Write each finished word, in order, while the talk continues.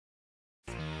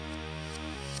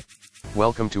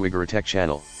Welcome to IgoroTech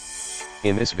channel.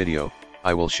 In this video,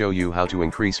 I will show you how to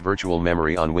increase virtual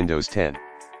memory on Windows 10.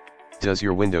 Does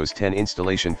your Windows 10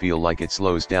 installation feel like it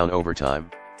slows down over time?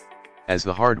 As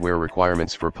the hardware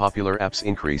requirements for popular apps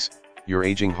increase, your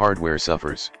aging hardware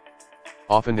suffers.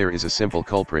 Often there is a simple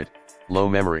culprit: low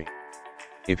memory.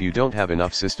 If you don't have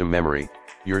enough system memory,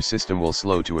 your system will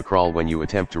slow to a crawl when you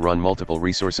attempt to run multiple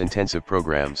resource-intensive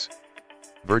programs.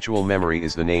 Virtual memory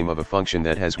is the name of a function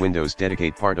that has Windows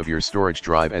dedicate part of your storage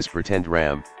drive as pretend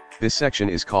RAM. This section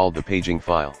is called the paging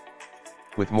file.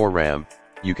 With more RAM,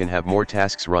 you can have more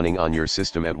tasks running on your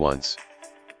system at once.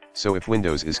 So if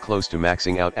Windows is close to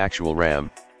maxing out actual RAM,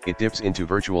 it dips into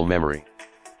virtual memory.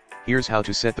 Here's how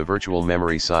to set the virtual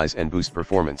memory size and boost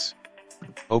performance.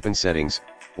 Open Settings,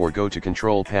 or go to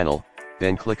Control Panel,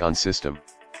 then click on System.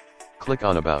 Click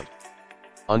on About.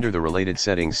 Under the Related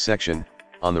Settings section,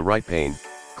 on the right pane,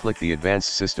 click the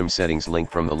Advanced System Settings link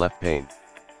from the left pane.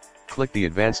 Click the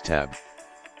Advanced tab.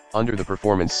 Under the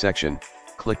Performance section,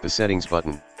 click the Settings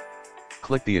button.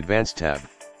 Click the Advanced tab.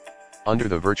 Under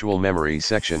the Virtual Memory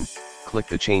section, click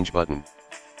the Change button.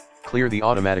 Clear the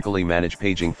Automatically Manage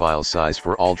Paging File Size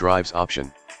for all drives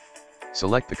option.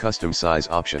 Select the Custom Size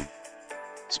option.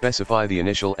 Specify the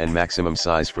initial and maximum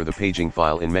size for the paging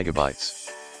file in megabytes.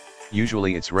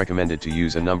 Usually it's recommended to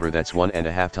use a number that's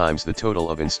 1.5 times the total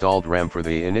of installed RAM for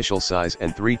the initial size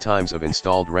and 3 times of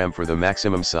installed RAM for the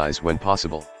maximum size when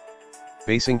possible.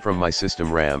 Basing from my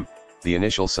system RAM, the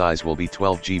initial size will be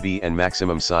 12 GB and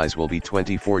maximum size will be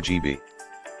 24 GB.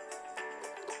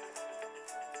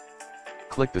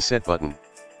 Click the Set button.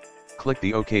 Click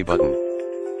the OK button.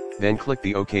 Then click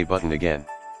the OK button again.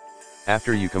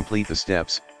 After you complete the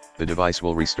steps, the device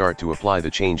will restart to apply the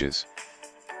changes.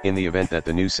 In the event that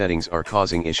the new settings are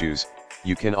causing issues,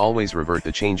 you can always revert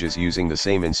the changes using the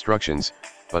same instructions,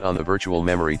 but on the Virtual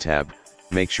Memory tab,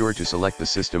 make sure to select the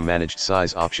System Managed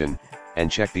Size option,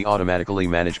 and check the Automatically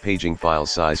Manage Paging File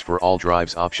Size for all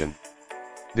drives option.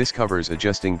 This covers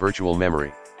adjusting virtual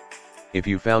memory. If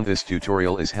you found this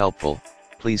tutorial is helpful,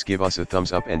 please give us a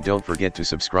thumbs up and don't forget to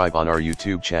subscribe on our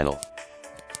YouTube channel.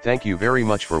 Thank you very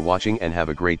much for watching and have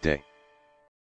a great day.